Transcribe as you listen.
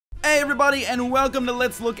Hey everybody, and welcome to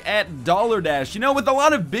Let's Look at Dollar Dash. You know, with a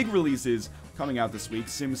lot of big releases coming out this week,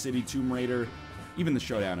 SimCity, Tomb Raider, even the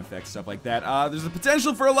Showdown effect, stuff like that, there's a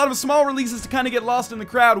potential for a lot of small releases to kind of get lost in the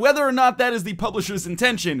crowd. Whether or not that is the publisher's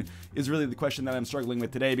intention is really the question that I'm struggling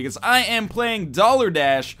with today, because I am playing Dollar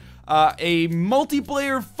Dash, a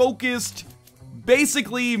multiplayer-focused,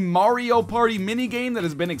 basically Mario Party minigame that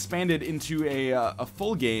has been expanded into a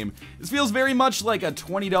full game. This feels very much like a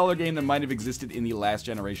 $20 game that might have existed in the last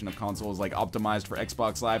generation of consoles, like optimized for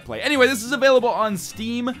Xbox Live Play. Anyway, this is available on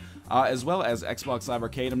Steam, as well as Xbox Live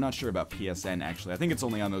Arcade. I'm not sure about PSN, actually. I think it's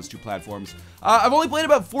only on those two platforms. I've only played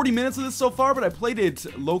about 40 minutes of this so far, but I played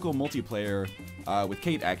it local multiplayer with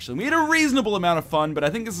Kate, actually. We had a reasonable amount of fun, but I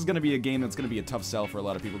think this is going to be a game that's going to be a tough sell for a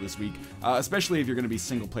lot of people this week, especially if you're going to be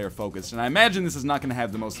single-player focused. And I imagine this is not going to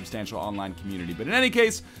have the most substantial online community. But in any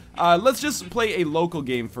case, let's just play a local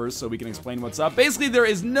game first so we can explain what's up. Basically, there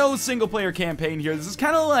is no single-player campaign here. This is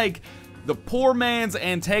kind of like the poor man's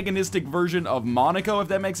antagonistic version of Monaco, if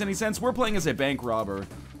that makes any sense. We're playing as a bank robber,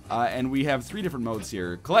 and we have three different modes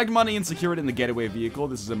here. Collect money and secure it in the getaway vehicle.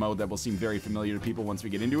 This is a mode that will seem very familiar to people once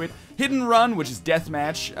we get into it. Hit and run, which is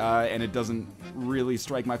deathmatch, and it doesn't really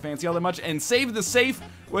strike my fancy all that much. And save the safe,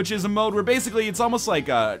 which is a mode where basically it's almost like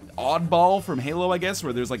Oddball from Halo, I guess,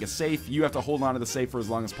 where there's like a safe. You have to hold on to the safe for as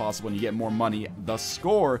long as possible, and you get more money, thus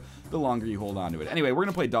score, the longer you hold on to it. Anyway, we're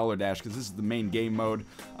gonna play Dollar Dash because this is the main game mode.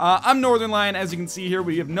 I'm Northernlion. As you can see here,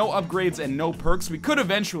 we have no upgrades and no perks. We could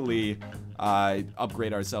eventually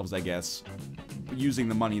upgrade ourselves, I guess, using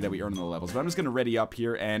the money that we earn in the levels. But I'm just gonna ready up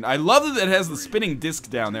here, and I love that it has the spinning disc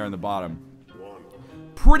down there in the bottom.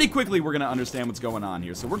 Pretty quickly, we're gonna understand what's going on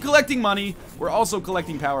here. So we're collecting money. We're also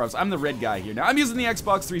collecting power-ups. I'm the red guy here. Now, I'm using the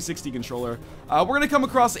Xbox 360 controller. We're gonna come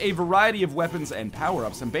across a variety of weapons and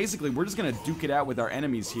power-ups, and basically, we're just gonna duke it out with our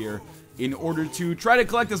enemies here in order to try to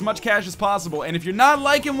collect as much cash as possible. And if you're not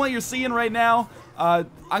liking what you're seeing right now, I'm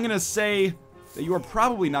gonna say that you are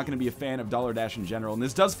probably not going to be a fan of Dollar Dash in general, and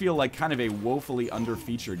this does feel like kind of a woefully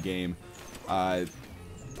underfeatured game.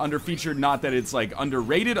 Underfeatured, not that it's like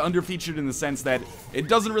underrated, underfeatured in the sense that it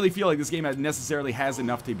doesn't really feel like this game necessarily has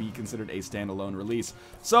enough to be considered a standalone release.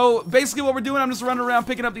 So basically what we're doing, I'm just running around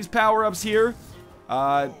picking up these power-ups here.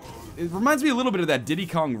 It reminds me a little bit of that Diddy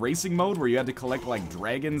Kong racing mode where you had to collect like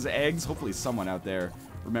dragon's eggs. Hopefully someone out there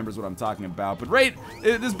remembers what I'm talking about. But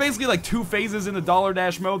there's basically like two phases in the Dollar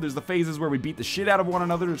Dash mode. There's the phases where we beat the shit out of one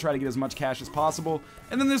another to try to get as much cash as possible.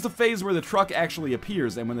 And then there's the phase where the truck actually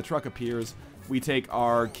appears. And when the truck appears, we take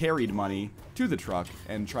our carried money to the truck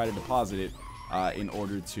and try to deposit it in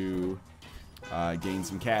order to gain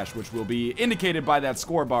some cash, which will be indicated by that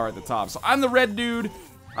score bar at the top. So I'm the red dude.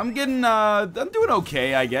 I'm doing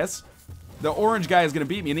okay, I guess. The orange guy is going to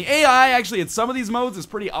beat me. And the AI, actually, at some of these modes is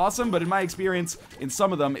pretty awesome, but in my experience, in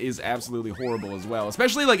some of them, is absolutely horrible as well.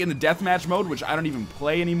 Especially, like, in the deathmatch mode, which I don't even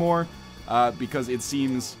play anymore, because it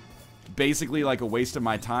seems basically like a waste of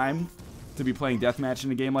my time to be playing deathmatch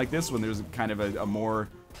in a game like this, when there's kind of a more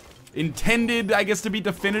intended, I guess, to be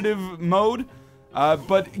definitive mode.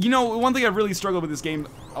 But, you know, one thing I've really struggled with this game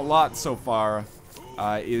a lot so far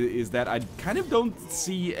is that I kind of don't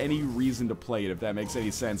see any reason to play it, if that makes any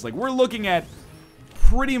sense. Like, we're looking at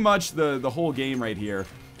pretty much the whole game right here.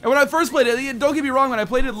 And when I first played it, don't get me wrong, when I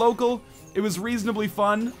played it local, it was reasonably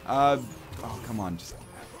fun. Oh, come on.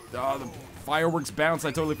 The fireworks bounce. I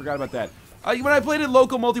totally forgot about that. When I played it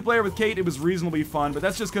local multiplayer with Kate, it was reasonably fun, but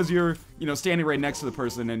that's just because you're, you know, standing right next to the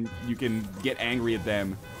person and you can get angry at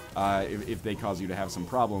them if they cause you to have some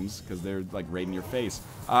problems, because they're, like, right in your face.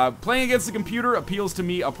 Playing against the computer appeals to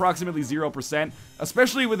me approximately 0%,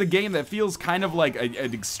 especially with a game that feels kind of like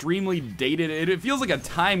an extremely dated, it feels like a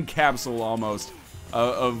time capsule, almost,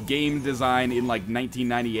 of game design in, like,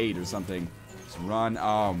 1998 or something. Just run,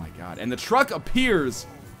 oh my god. And the truck appears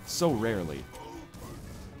so rarely.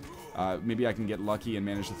 Maybe I can get lucky and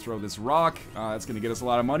manage to throw this rock. That's going to get us a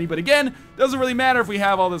lot of money. But again, doesn't really matter if we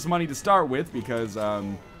have all this money to start with, because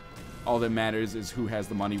all that matters is who has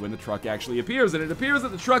the money when the truck actually appears. And it appears that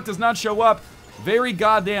the truck does not show up very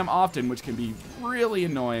goddamn often, which can be really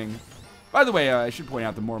annoying. By the way, I should point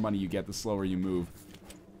out, the more money you get, the slower you move.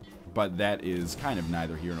 But that is kind of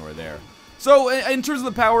neither here nor there. So, in terms of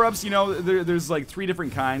the power-ups, you know, there's like three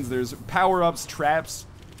different kinds. There's power-ups, traps,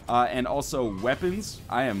 and also weapons.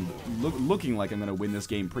 I am looking like I'm going to win this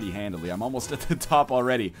game pretty handily. I'm almost at the top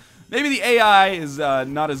already. Maybe the AI is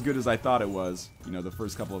not as good as I thought it was, you know, the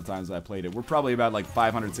first couple of times that I played it. We're probably about like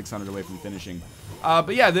 500, 600 away from finishing.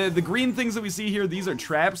 But yeah, the green things that we see here, these are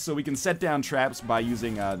traps, so we can set down traps by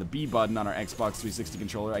using the B button on our Xbox 360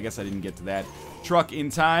 controller. I guess I didn't get to that truck in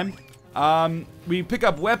time. We pick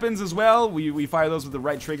up weapons as well. We fire those with the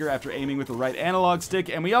right trigger after aiming with the right analog stick,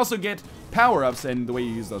 and we also get power-ups, and the way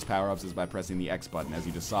you use those power-ups is by pressing the X button. As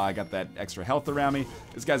you just saw, I got that extra health around me.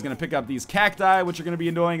 This guy's gonna pick up these cacti, which are gonna be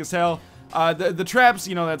annoying as hell. The traps,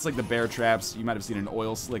 you know, that's like the bear traps. You might have seen an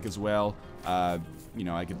oil slick as well. You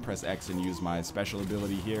know, I can press X and use my special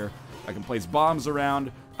ability here. I can place bombs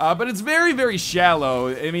around, but it's very, very shallow.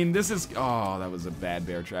 I mean, this is, oh, that was a bad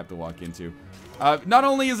bear trap to walk into. Not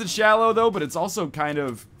only is it shallow though, but it's also kind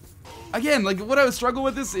of, again, like what I would struggle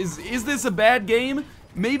with this is this a bad game?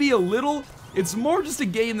 Maybe a little. It's more just a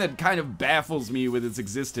game that kind of baffles me with its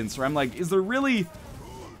existence, where I'm like, is there really,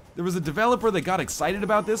 there was a developer that got excited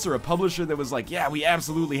about this, or a publisher that was like, yeah, we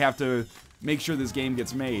absolutely have to make sure this game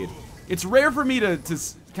gets made. It's rare for me to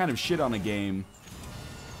kind of shit on a game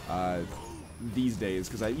these days,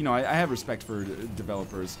 because I have respect for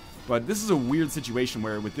developers, but this is a weird situation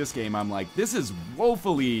where with this game I'm like, this is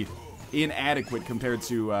woefully inadequate compared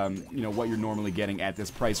to you know, what you're normally getting at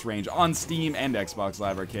this price range on Steam and Xbox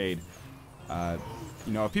Live Arcade.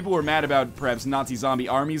 You know, if people were mad about perhaps Nazi zombie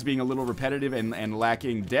armies being a little repetitive and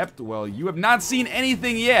lacking depth, well, you have not seen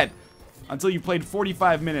anything yet until you played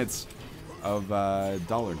 45 minutes of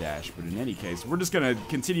Dollar Dash. But in any case, we're just gonna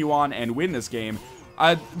continue on and win this game.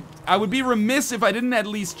 I would be remiss if I didn't at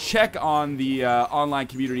least check on the online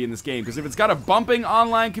community in this game, because if it's got a bumping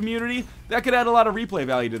online community, that could add a lot of replay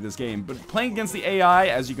value to this game. But playing against the AI,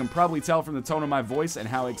 as you can probably tell from the tone of my voice and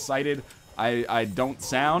how excited I don't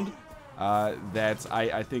sound, that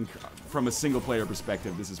I think from a single player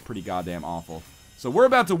perspective, this is pretty goddamn awful. So we're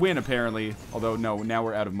about to win, apparently, although no, now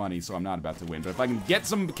we're out of money, so I'm not about to win. But if I can get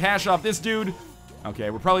some cash off this dude,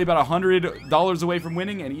 okay, we're probably about $100 away from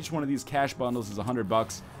winning, and each one of these cash bundles is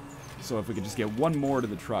 $100. So if we could just get one more to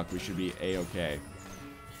the truck, we should be a-okay.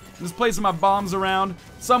 Just placing my bombs around.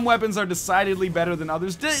 Some weapons are decidedly better than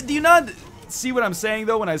others. Do you not see what I'm saying,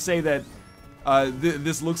 though, when I say that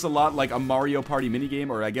this looks a lot like a Mario Party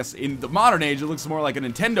minigame, or I guess in the modern age, it looks more like a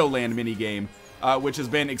Nintendo Land minigame, which has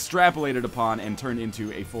been extrapolated upon and turned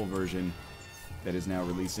into a full version that is now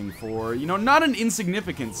releasing for, you know, not an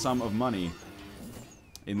insignificant sum of money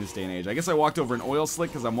in this day and age. I guess I walked over an oil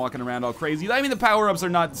slick because I'm walking around all crazy. I mean, the power-ups are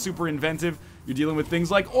not super inventive. You're dealing with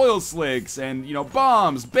things like oil slicks and, you know,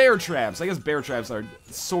 bombs, bear traps. I guess bear traps are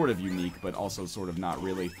sort of unique, but also sort of not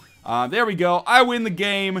really. There we go. I win the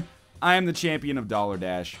game. I am the champion of Dollar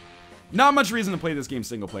Dash. Not much reason to play this game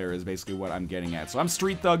single player is basically what I'm getting at. So I'm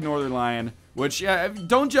Street Thug Northernlion, which,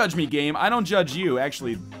 don't judge me, game. I don't judge you.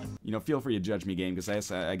 Actually, you know, feel free to judge me, game,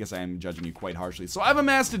 because I guess I am judging you quite harshly. So I've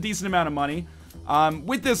amassed a decent amount of money.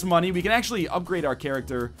 With this money, we can actually upgrade our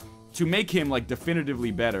character to make him, like,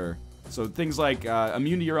 definitively better. So things like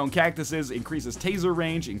immune to your own cactuses, increases taser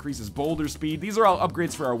range, increases boulder speed. These are all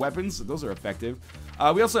upgrades for our weapons. So those are effective.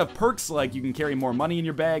 We also have perks like you can carry more money in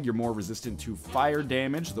your bag. You're more resistant to fire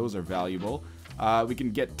damage. Those are valuable. We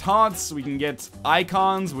can get taunts. We can get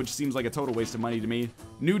icons, which seems like a total waste of money to me.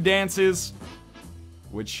 New dances,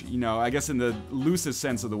 which, you know, I guess in the loosest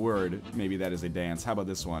sense of the word, maybe that is a dance. How about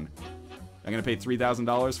this one? I'm gonna pay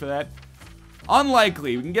 $3,000 for that?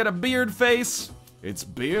 Unlikely. We can get a beard face. It's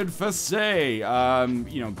beard face. You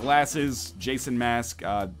know, glasses, Jason mask,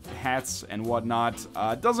 hats, and whatnot.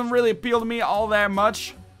 Doesn't really appeal to me all that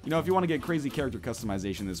much. You know, if you want to get crazy character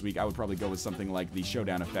customization this week, I would probably go with something like the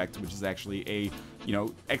Showdown Effect, which is actually a, you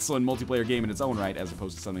know, excellent multiplayer game in its own right, as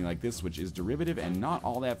opposed to something like this, which is derivative and not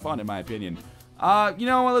all that fun, in my opinion. You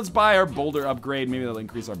know, let's buy our boulder upgrade. Maybe that'll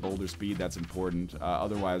increase our boulder speed. That's important.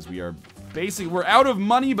 Otherwise, we are basically, we're out of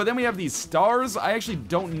money, but then we have these stars. I actually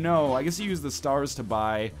don't know. I guess you use the stars to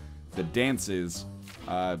buy the dances.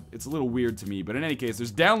 It's a little weird to me, but in any case,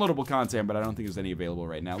 there's downloadable content, but I don't think there's any available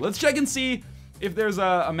right now. Let's check and see if there's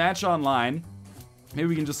a match online. Maybe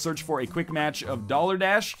we can just search for a quick match of Dollar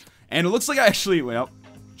Dash. And it looks like I actually, well,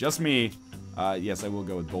 just me. Yes, I will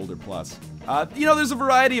go with Boulder Plus. You know, there's a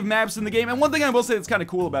variety of maps in the game, and one thing I will say that's kind of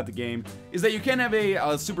cool about the game is that you can have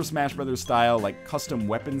a Super Smash Bros. Style, like, custom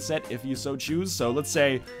weapon set if you so choose. So let's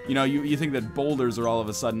say, you know, you think that boulders are all of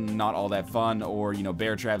a sudden not all that fun, or, you know,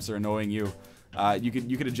 bear traps are annoying you.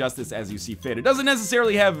 You could adjust this as you see fit. It doesn't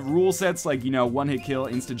necessarily have rule sets like, you know, one-hit kill,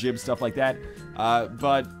 insta-jib, stuff like that.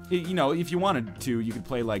 But, you know, if you wanted to, you could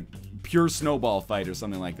play, like, pure snowball fight or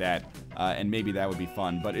something like that. And maybe that would be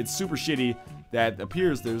fun. But it's super shitty that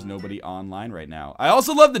appears there's nobody online right now. I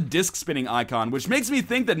also love the disc spinning icon, which makes me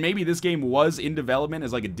think that maybe this game was in development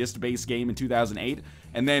as like a disc-based game in 2008,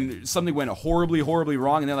 and then something went horribly, horribly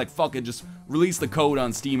wrong, and they're like, fuck it, just release the code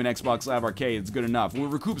on Steam and Xbox Live Arcade, it's good enough. We'll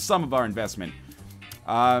recoup some of our investment.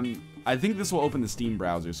 I think this will open the Steam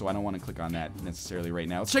browser, so I don't want to click on that necessarily right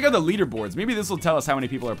now. Let's check out the leaderboards. Maybe this will tell us how many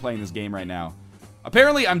people are playing this game right now.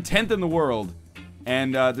 Apparently, I'm 10th in the world,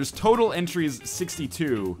 and there's total entries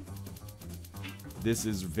 62. This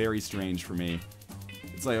is very strange for me.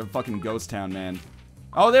 It's like a fucking ghost town, man.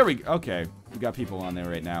 Oh, there we go. Okay, we got people on there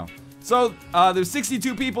right now. So, there's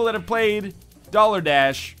 62 people that have played Dollar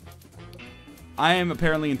Dash. I am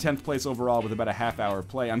apparently in 10th place overall with about a half-hour of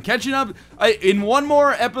play. I'm catching up. In one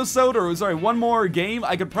more episode, or sorry, one more game,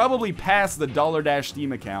 I could probably pass the Dollar Dash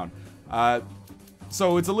Steam account.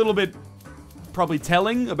 So it's a little bit probably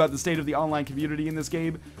telling about the state of the online community in this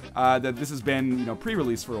game, that this has been, you know,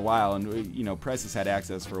 pre-released for a while, and, you know, press has had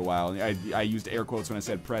access for a while. I used air quotes when I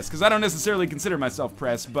said press, because I don't necessarily consider myself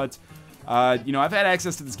press, but, you know, I've had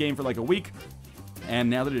access to this game for like a week.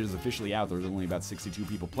 And now that it is officially out, there's only about 62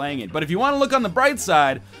 people playing it. But if you want to look on the bright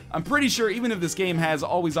side, I'm pretty sure even if this game has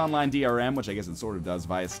always online DRM, which I guess it sort of does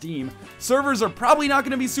via Steam, servers are probably not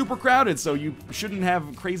going to be super crowded, so you shouldn't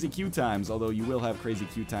have crazy queue times, although you will have crazy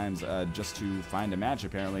queue times just to find a match,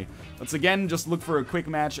 apparently. Let's again just look for a quick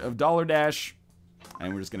match of Dollar Dash,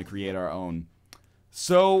 and we're just going to create our own.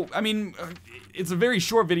 So, I mean, it's a very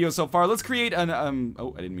short video so far. Let's create an,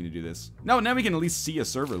 oh, I didn't mean to do this. No, now we can at least see a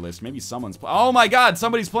server list. Maybe someone's oh my god,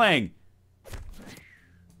 somebody's playing.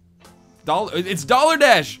 It's Dollar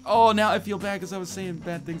Dash. Oh, now I feel bad because I was saying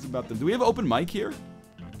bad things about them. Do we have open mic here?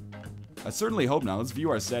 I certainly hope not. Let's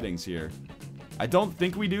view our settings here. I don't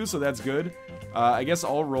think we do, so that's good. I guess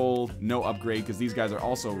I'll roll no upgrade because these guys are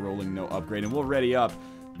also rolling no upgrade, and we'll ready up.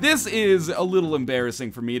 This is a little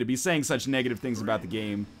embarrassing for me to be saying such negative things about the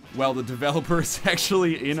game while the developer is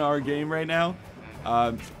actually in our game right now.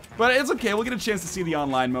 But it's okay, we'll get a chance to see the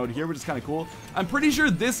online mode here, which is kind of cool. I'm pretty sure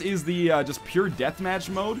this is the just pure deathmatch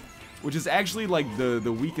mode, which is actually like the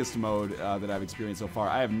weakest mode that I've experienced so far.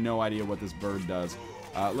 I have no idea what this bird does.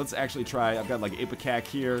 Let's actually try. I've got like Ipecac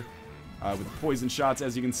here with poison shots,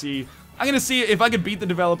 as you can see. I'm gonna see if I could beat the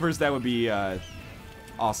developers. That would be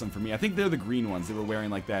awesome for me. I think they're the green ones. They were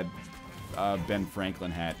wearing like that Ben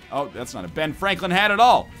Franklin hat. Oh, that's not a Ben Franklin hat at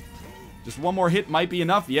all. Just one more hit might be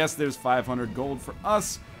enough. Yes, there's 500 gold for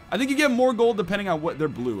us. I think you get more gold depending on what... They're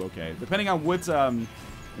blue, okay. Depending on what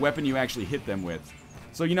weapon you actually hit them with.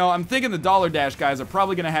 So, you know, I'm thinking the Dollar Dash guys are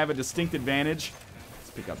probably going to have a distinct advantage.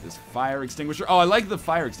 Let's pick up this fire extinguisher. Oh, I like the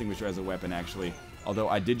fire extinguisher as a weapon, actually. Although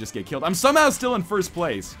I did just get killed. I'm somehow still in first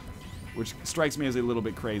place, which strikes me as a little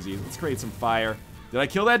bit crazy. Let's create some fire. Did I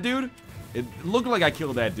kill that dude? It looked like I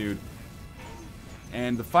killed that dude.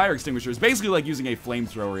 And the fire extinguisher is basically like using a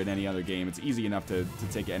flamethrower in any other game. It's easy enough to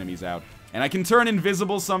take enemies out. And I can turn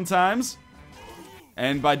invisible sometimes.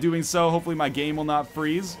 And by doing so, hopefully my game will not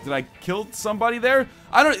freeze. Did I kill somebody there?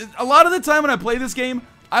 A lot of the time when I play this game,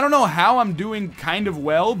 I don't know how I'm doing kind of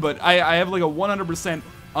well, but I have like a 100%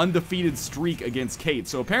 undefeated streak against Kate.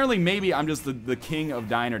 So apparently maybe I'm just the king of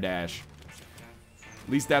Diner Dash. At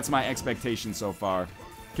least that's my expectation so far.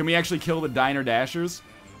 Can we actually kill the Diner Dashers?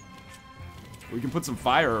 We can put some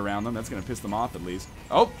fire around them. That's going to piss them off at least.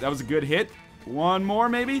 Oh, that was a good hit. One more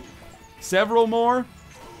maybe? Several more?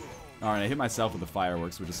 Alright, I hit myself with the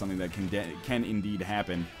fireworks, which is something that can indeed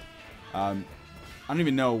happen. I don't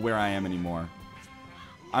even know where I am anymore.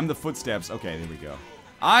 I'm the footsteps. Okay, there we go.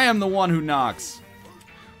 I am the one who knocks.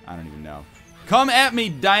 I don't even know. Come at me,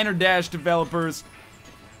 Diner Dash developers.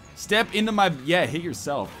 Step into my... Yeah, hit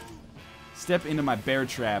yourself. Step into my bear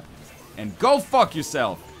trap. And go fuck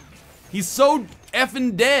yourself. He's so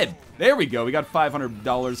effing dead. There we go. We got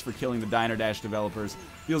 $500 for killing the Diner Dash developers.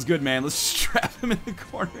 Feels good, man. Let's strap him in the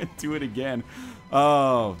corner and do it again.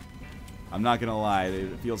 Oh. I'm not gonna lie.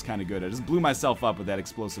 It feels kind of good. I just blew myself up with that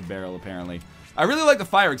explosive barrel, apparently. I really like the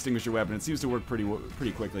fire extinguisher weapon. It seems to work pretty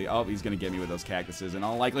quickly. Oh, he's gonna get me with those cactuses. In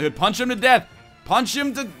all likelihood, punch him to death. Punch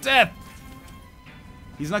him to death.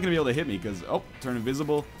 He's not gonna be able to hit me because, oh, turn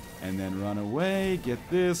invisible. And then run away. Get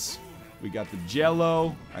this. We got the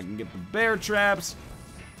jello. I can get the bear traps.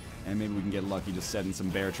 And maybe we can get lucky just setting some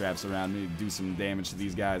bear traps around me to do some damage to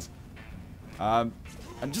these guys. I'm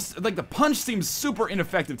just, like, the punch seems super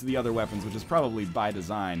ineffective to the other weapons, which is probably by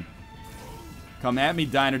design. Come at me,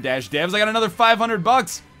 Diner Dash devs. I got another 500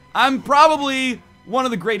 bucks. I'm probably one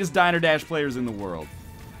of the greatest Diner Dash players in the world.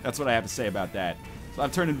 That's what I have to say about that. So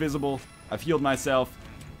I've turned invisible. I've healed myself.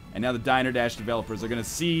 And now the Diner Dash developers are going to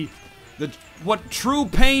see what true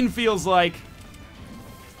pain feels like.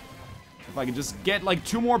 If I could just get like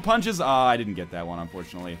 2 more punches. I didn't get that one,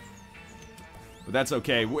 unfortunately. But that's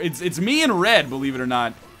okay. It's me in red, believe it or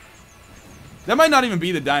not. That might not even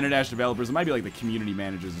be the Diner Dash developers. It might be like the community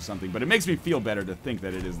managers or something. But it makes me feel better to think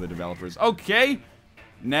that it is the developers. Okay.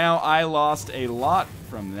 Now I lost a lot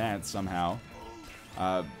from that somehow.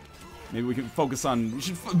 Maybe we can focus on...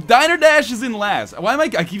 Diner Dash is in last. Why am I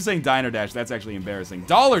keep saying Diner Dash. That's actually embarrassing.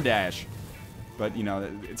 Dollar Dash. But, you know,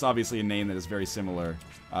 it's obviously a name that is very similar.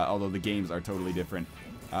 Although the games are totally different.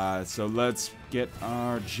 So let's get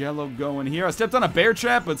our Jello going here. I stepped on a bear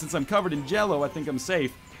trap, but since I'm covered in Jello, I think I'm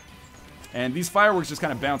safe. And these fireworks just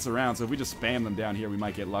kind of bounce around, so if we just spam them down here, we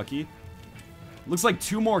might get lucky. Looks like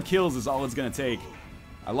 2 more kills is all it's going to take.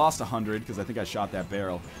 I lost 100 because I think I shot that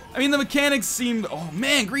barrel. I mean, the mechanics seemed... Oh,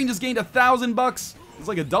 man, green just gained $1,000. It's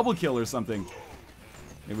like a double kill or something.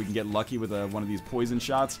 Maybe we can get lucky with one of these poison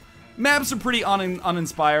shots. Maps are pretty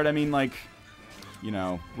uninspired. I mean, like, you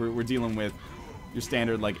know, we're dealing with your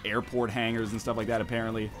standard, like, airport hangars and stuff like that,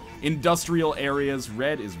 apparently. Industrial areas.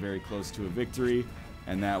 Red is very close to a victory,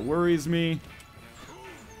 and that worries me.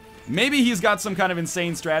 Maybe he's got some kind of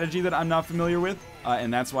insane strategy that I'm not familiar with,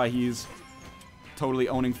 and that's why he's totally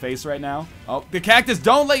owning face right now. Oh, the cactus,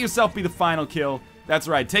 don't let yourself be the final kill. That's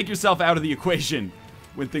right, take yourself out of the equation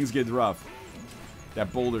when things get rough.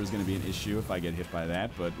 That boulder is going to be an issue if I get hit by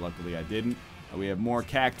that, but luckily I didn't. We have more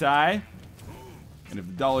cacti. And if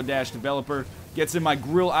the Dollar Dash developer gets in my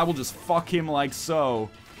grill, I will just fuck him like so.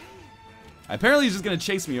 Apparently he's just going to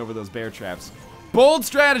chase me over those bear traps. Bold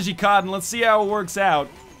strategy, Cotton. Let's see how it works out.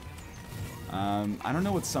 I don't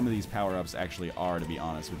know what some of these power-ups actually are, to be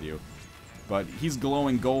honest with you. But he's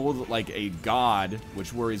glowing gold like a god,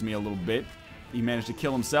 which worries me a little bit. He managed to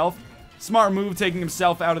kill himself. Smart move, taking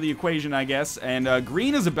himself out of the equation, I guess. And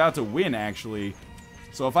green is about to win, actually.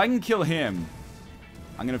 So if I can kill him,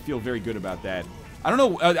 I'm going to feel very good about that. I don't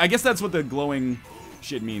know. I guess that's what the glowing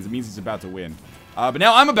shit means. It means he's about to win. But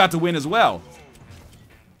now I'm about to win as well.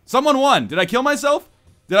 Someone won. Did I kill myself?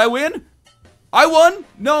 Did I win? I won?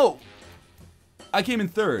 No. I came in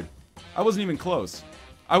third. I wasn't even close.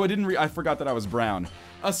 I forgot that I was brown.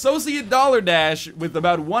 Associate Dollar Dash with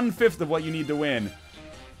about 1/5 of what you need to win.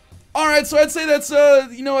 Alright, so I'd say that's,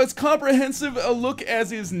 you know, as comprehensive a look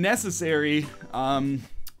as is necessary.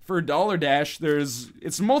 For Dollar Dash,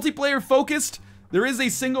 it's multiplayer focused. There is a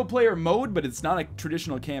single player mode, but it's not a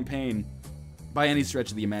traditional campaign by any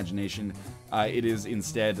stretch of the imagination. It is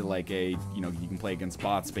instead like you can play against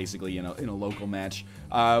bots basically in a local match,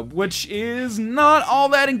 which is not all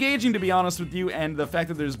that engaging, to be honest with you. And the fact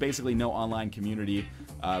that there's basically no online community,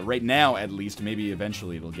 right now at least, maybe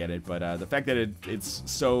eventually it'll get it, but the fact that it's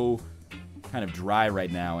so kind of dry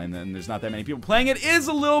right now and then there's not that many people playing it is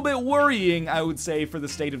a little bit worrying, I would say, for the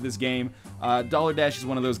state of this game. Dollar Dash is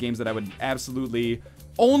one of those games that I would absolutely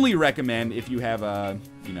only recommend if you have,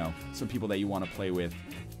 you know, some people that you want to play with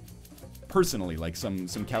personally, like some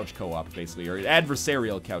couch co-op, basically, or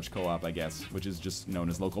adversarial couch co-op, I guess, which is just known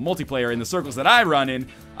as local multiplayer in the circles that I run in.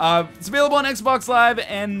 It's available on Xbox Live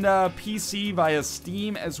and PC via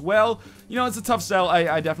Steam as well. You know, it's a tough sell.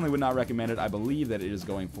 I definitely would not recommend it. I believe that it is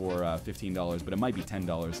going for $15, but it might be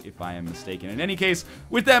 $10 if I am mistaken. In any case,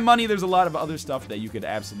 with that money, there's a lot of other stuff that you could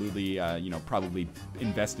absolutely, you know, probably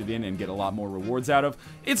invest it in and get a lot more rewards out of.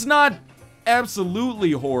 It's not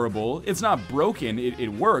absolutely horrible. It's not broken. It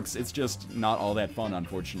works. It's just not all that fun,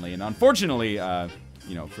 unfortunately. And unfortunately,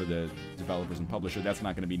 you know, for the developers and publisher, that's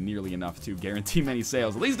not going to be nearly enough to guarantee many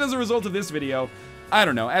sales, at least as a result of this video. I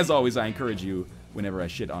don't know. As always, I encourage you, whenever I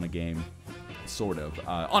shit on a game, sort of,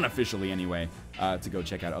 unofficially anyway, to go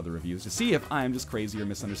check out other reviews to see if I'm just crazy or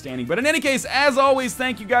misunderstanding. But in any case, as always,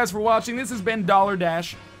 thank you guys for watching. This has been Dollar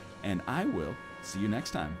Dash, and I will see you next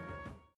time.